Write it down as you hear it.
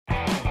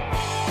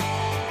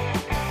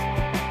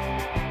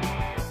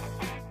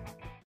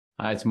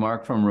Hi, it's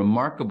Mark from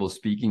Remarkable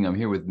Speaking. I'm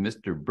here with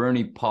Mr.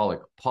 Bernie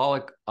Pollock,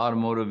 Pollock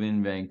Automotive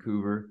in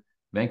Vancouver,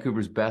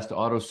 Vancouver's best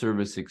auto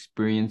service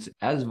experience,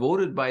 as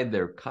voted by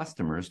their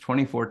customers,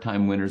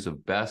 24-time winners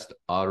of best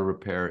auto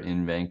repair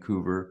in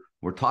Vancouver.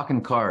 We're talking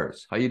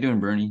cars. How you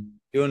doing, Bernie?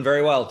 Doing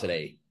very well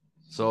today.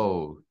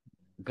 So,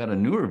 got a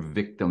newer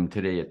victim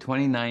today, a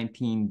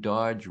 2019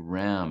 Dodge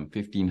Ram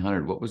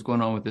 1500. What was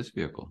going on with this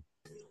vehicle?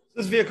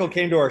 This vehicle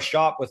came to our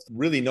shop with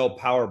really no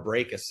power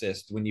brake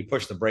assist. When you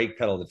push the brake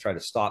pedal to try to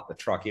stop the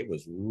truck, it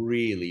was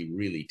really,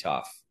 really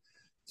tough.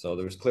 So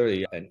there was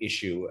clearly an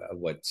issue of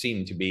what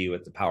seemed to be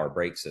with the power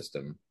brake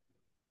system.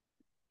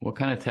 What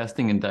kind of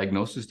testing and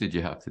diagnosis did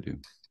you have to do?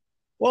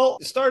 Well,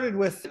 it started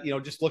with,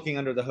 just looking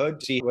under the hood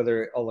to see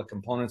whether all the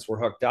components were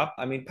hooked up.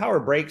 I mean, power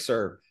brakes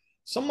are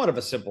somewhat of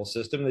a simple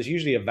system. There's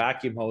usually a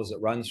vacuum hose that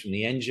runs from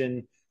the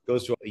engine,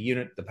 goes to a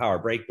unit, the power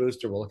brake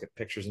booster. We'll look at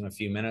pictures in a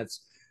few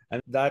minutes.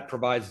 And that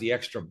provides the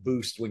extra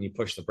boost when you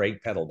push the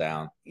brake pedal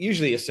down.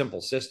 Usually a simple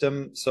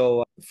system.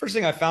 So the first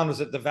thing I found was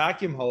that the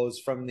vacuum hose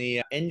from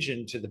the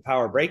engine to the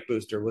power brake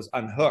booster was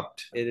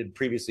unhooked. It had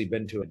previously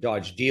been to a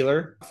Dodge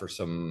dealer for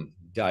some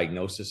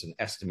diagnosis and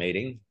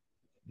estimating.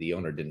 The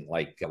owner didn't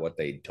like what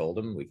they told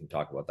him. We can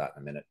talk about that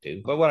in a minute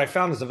too. But what I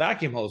found is the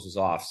vacuum hose was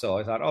off. So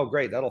I thought, oh,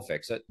 great, that'll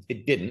fix it.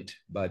 It didn't,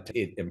 but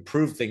it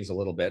improved things a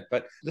little bit.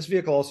 But this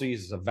vehicle also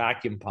uses a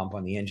vacuum pump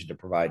on the engine to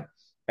provide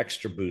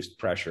extra boost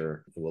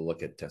pressure. We'll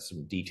look at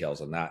some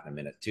details on that in a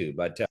minute too.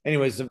 But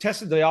anyways, I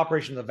tested the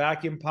operation of the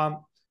vacuum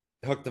pump,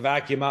 hooked the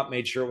vacuum up,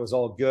 made sure it was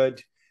all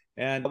good.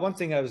 And one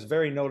thing that was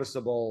very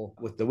noticeable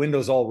with the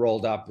windows all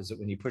rolled up is that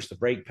when you push the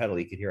brake pedal,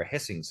 you could hear a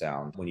hissing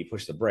sound when you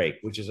push the brake,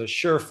 which is a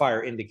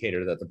surefire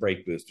indicator that the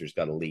brake booster's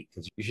got a leak,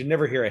 because you should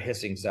never hear a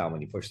hissing sound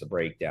when you push the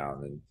brake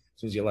down. And as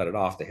soon as you let it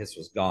off, the hiss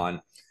was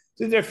gone.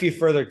 So there are a few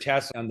further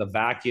tests on the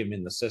vacuum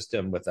in the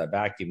system with a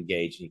vacuum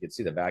gauge, and you can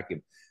see the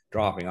vacuum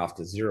dropping off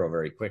to zero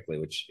very quickly,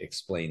 which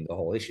explained the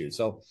whole issue.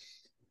 So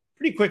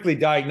pretty quickly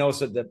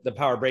diagnosed that the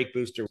power brake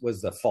booster was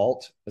the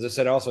fault. As I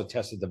said, I also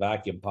tested the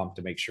vacuum pump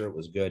to make sure it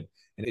was good,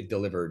 and it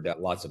delivered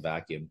lots of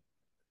vacuum.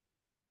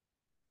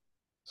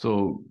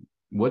 So,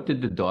 what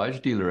did the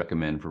Dodge dealer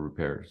recommend for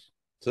repairs?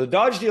 So the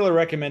Dodge dealer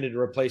recommended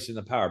replacing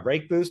the power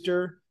brake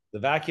booster, the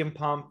vacuum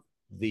pump,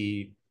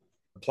 the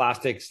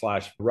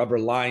plastic/rubber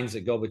lines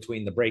that go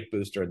between the brake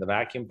booster and the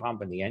vacuum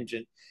pump and the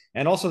engine,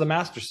 and also the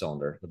master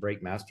cylinder, the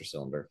brake master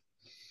cylinder,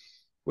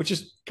 which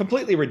is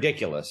completely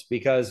ridiculous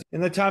because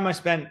in the time I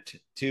spent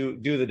to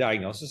do the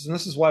diagnosis, and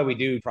this is why we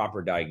do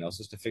proper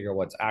diagnosis to figure out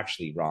what's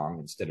actually wrong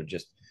instead of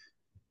just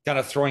kind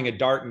of throwing a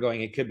dart and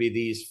going, it could be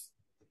these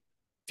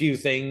few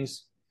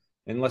things,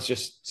 and let's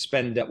just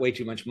spend way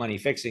too much money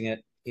fixing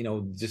it,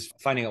 just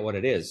finding out what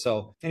it is.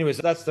 So anyways,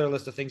 that's their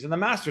list of things. And the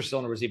master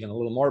cylinder was even a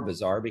little more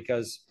bizarre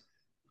because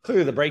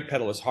clearly the brake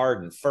pedal was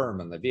hard and firm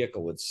and the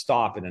vehicle would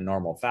stop in a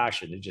normal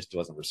fashion. It just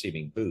wasn't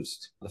receiving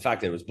boost. The fact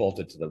that it was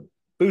bolted to the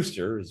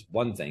booster is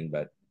one thing,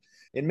 but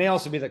it may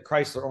also be that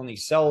Chrysler only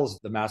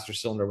sells the master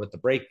cylinder with the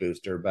brake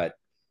booster, but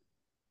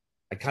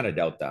I kind of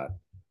doubt that.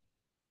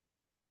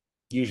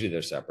 Usually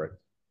they're separate.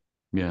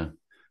 Yeah.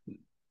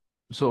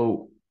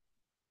 So,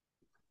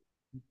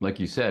 like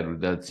you said,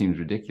 that seems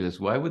ridiculous.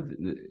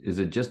 Is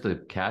it just a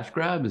cash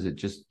grab? Is it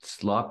just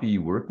sloppy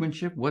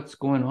workmanship? What's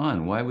going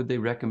on? Why would they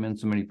recommend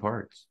so many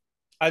parts?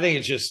 I think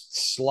it's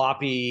just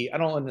sloppy. I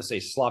don't want to say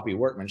sloppy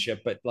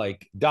workmanship, but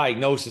like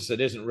diagnosis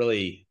that isn't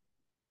really,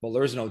 well,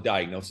 there is no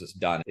diagnosis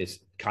done. It's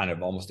kind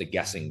of almost a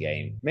guessing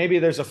game. Maybe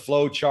there's a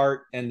flow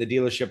chart and the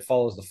dealership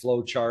follows the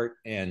flow chart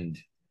and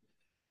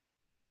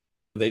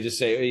they just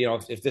say,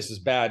 if this is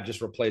bad,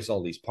 just replace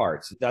all these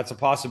parts. That's a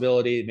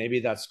possibility. Maybe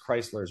that's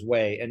Chrysler's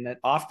way. And that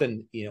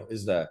often,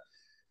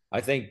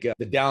 I think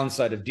the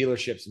downside of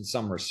dealerships in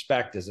some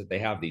respect is that they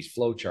have these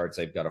flow charts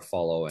they've got to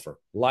follow for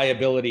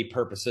liability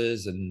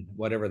purposes and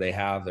whatever they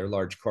have. They're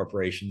large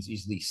corporations,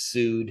 easily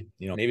sued.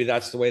 Maybe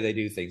that's the way they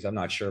do things. I'm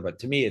not sure. But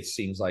to me, it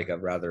seems like a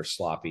rather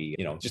sloppy,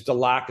 just a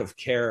lack of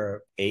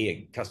care,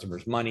 A,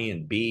 customers' money,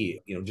 and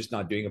B, just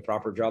not doing a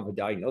proper job of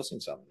diagnosing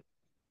something.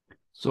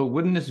 So,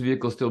 wouldn't this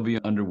vehicle still be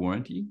under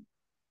warranty?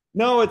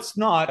 No, it's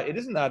not. It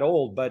isn't that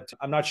old, but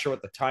I'm not sure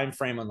what the time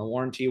frame on the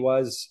warranty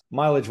was.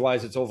 Mileage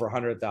wise, it's over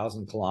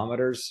 100,000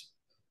 kilometers.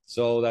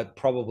 So that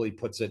probably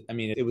puts it, I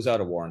mean, it was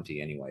out of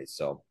warranty anyway.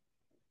 So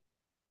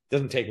it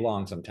doesn't take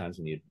long sometimes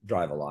when you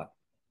drive a lot.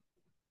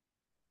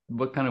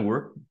 What kind of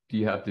work do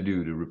you have to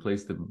do to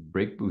replace the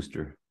brake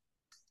booster?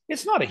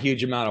 It's not a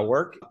huge amount of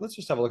work. Let's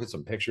just have a look at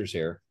some pictures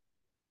here.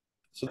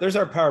 So there's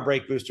our power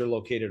brake booster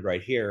located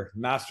right here,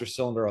 master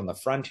cylinder on the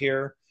front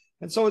here.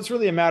 And so it's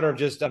really a matter of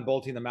just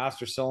unbolting the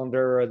master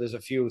cylinder. There's a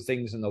few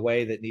things in the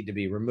way that need to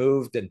be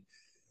removed and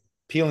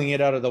peeling it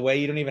out of the way.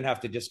 You don't even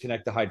have to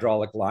disconnect the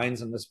hydraulic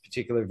lines in this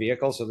particular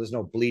vehicle, so there's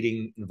no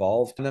bleeding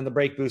involved. And then the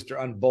brake booster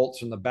unbolts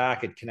from the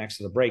back. It connects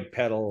to the brake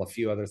pedal, a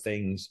few other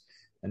things,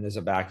 and there's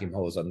a vacuum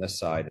hose on this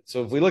side.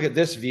 So if we look at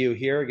this view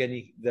here,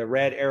 again, the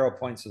red arrow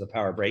points to the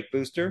power brake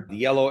booster. The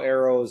yellow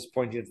arrow is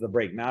pointing to the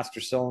brake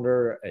master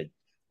cylinder,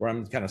 where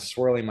I'm kind of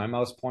swirling my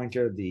mouse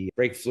pointer. The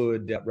brake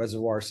fluid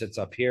reservoir sits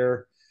up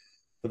here.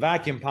 The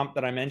vacuum pump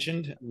that I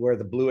mentioned, where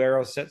the blue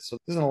arrow sits. So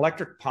this is an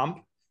electric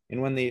pump.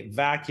 And when the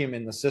vacuum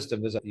in the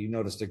system is, you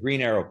notice the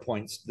green arrow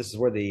points, this is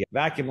where the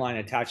vacuum line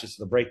attaches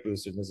to the brake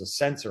booster. And there's a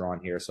sensor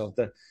on here. So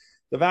if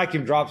the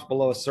vacuum drops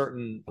below a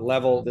certain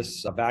level,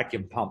 this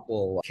vacuum pump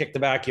will kick the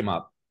vacuum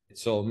up.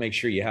 So make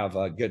sure you have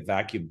a good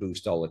vacuum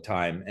boost all the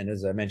time. And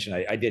as I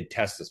mentioned, I did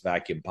test this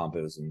vacuum pump.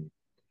 It was in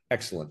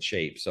excellent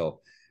shape.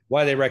 So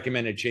why they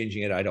recommended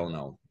changing it, I don't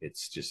know.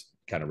 It's just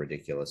kind of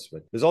ridiculous.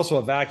 But there's also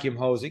a vacuum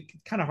hose. It's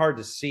kind of hard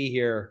to see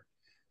here,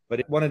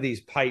 but one of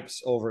these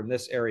pipes over in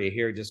this area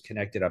here just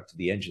connected up to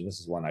the engine. This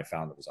is one I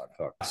found that was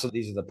unhooked. So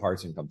these are the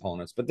parts and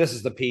components. But this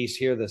is the piece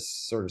here, this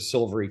sort of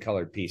silvery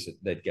colored piece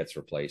that gets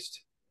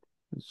replaced.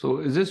 So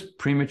is this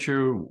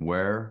premature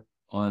wear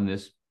on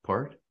this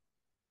part?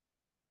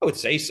 I would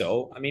say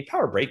so. I mean,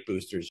 power brake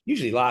boosters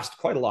usually last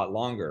quite a lot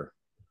longer.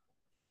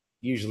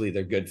 Usually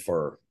they're good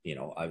for,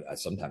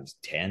 sometimes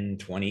 10,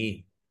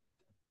 20,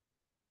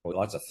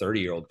 lots of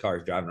 30-year-old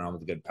cars driving around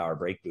with a good power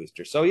brake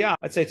booster. So yeah,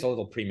 I'd say it's a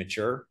little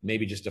premature,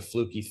 maybe just a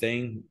fluky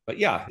thing. But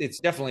yeah, it's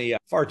definitely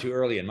far too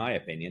early in my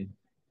opinion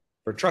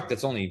for a truck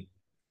that's only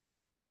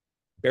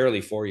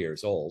barely 4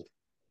 years old.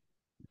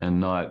 And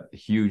not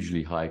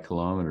hugely high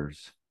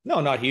kilometers. No,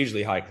 not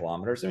hugely high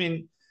kilometers. I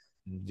mean,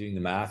 doing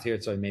the math here,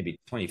 it's like maybe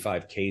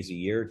 25 Ks a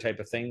year type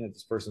of thing that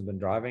this person's been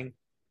driving.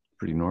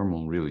 Pretty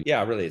normal, really.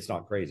 Yeah, really, it's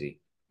not crazy.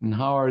 And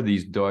how are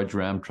these Dodge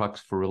Ram trucks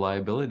for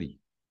reliability?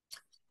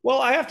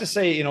 Well, I have to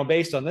say,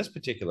 based on this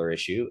particular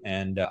issue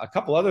and a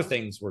couple other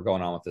things were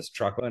going on with this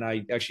truck, when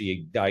I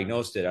actually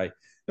diagnosed it, I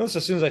noticed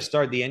as soon as I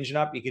started the engine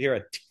up, you could hear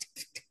a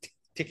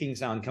ticking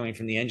sound coming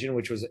from the engine,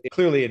 which was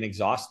clearly an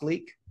exhaust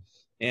leak.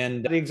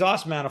 And the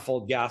exhaust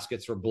manifold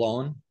gaskets were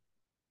blown,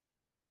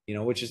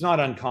 which is not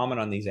uncommon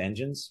on these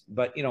engines.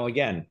 But,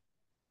 again,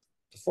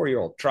 it's a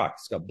 4-year-old truck.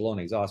 It's got blown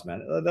exhaust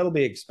manifold. That'll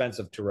be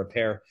expensive to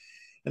repair.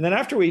 And then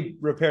after we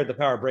repaired the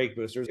power brake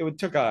boosters, it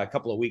took a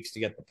couple of weeks to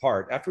get the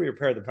part. After we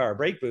repaired the power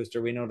brake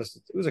booster, we noticed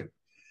it was a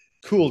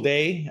cool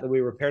day that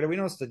we repaired it. We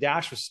noticed the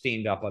dash was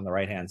steamed up on the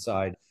right-hand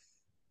side.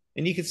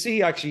 And you could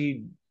see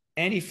actually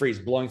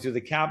antifreeze blowing through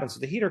the cabin, so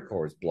the heater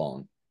core is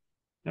blown.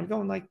 And I'm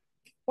going like,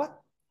 what?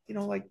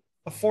 Like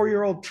a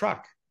 4-year-old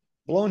truck,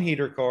 blown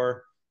heater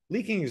core,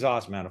 leaking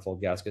exhaust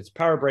manifold gaskets,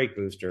 power brake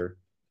booster.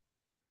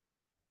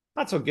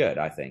 Not so good,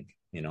 I think,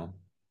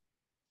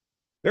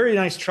 Very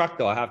nice truck,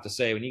 though, I have to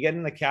say. When you get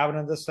in the cabin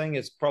of this thing,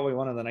 it's probably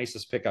one of the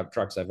nicest pickup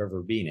trucks I've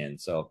ever been in.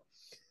 So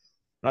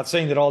I'm not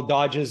saying that all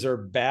Dodges are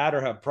bad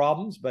or have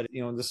problems, but,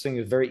 this thing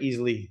is very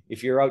easily,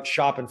 if you're out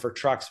shopping for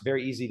trucks,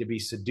 very easy to be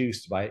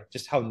seduced by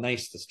just how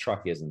nice this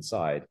truck is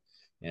inside.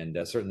 And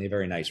certainly a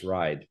very nice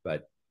ride.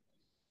 But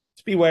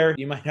just beware,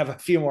 you might have a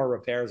few more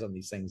repairs on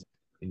these things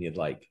than you'd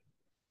like.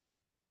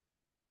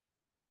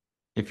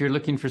 If you're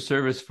looking for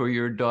service for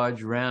your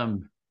Dodge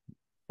Ram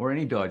or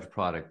any Dodge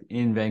product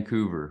in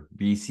Vancouver,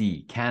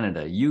 BC,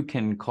 Canada, you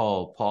can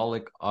call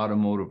Pollock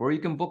Automotive, or you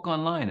can book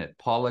online at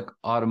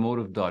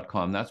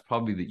pollockautomotive.com. That's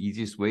probably the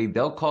easiest way.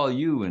 They'll call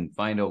you and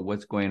find out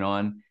what's going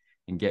on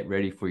and get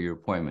ready for your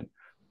appointment.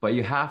 But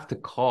you have to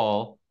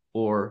call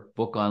or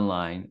book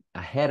online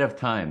ahead of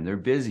time. They're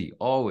busy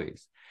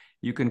always.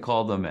 You can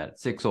call them at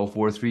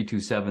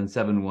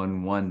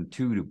 604-327-7112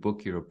 to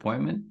book your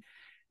appointment.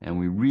 And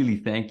we really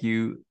thank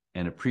you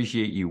and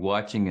appreciate you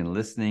watching and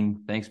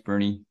listening. Thanks,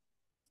 Bernie.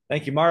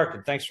 Thank you, Mark,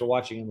 and thanks for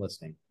watching and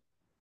listening.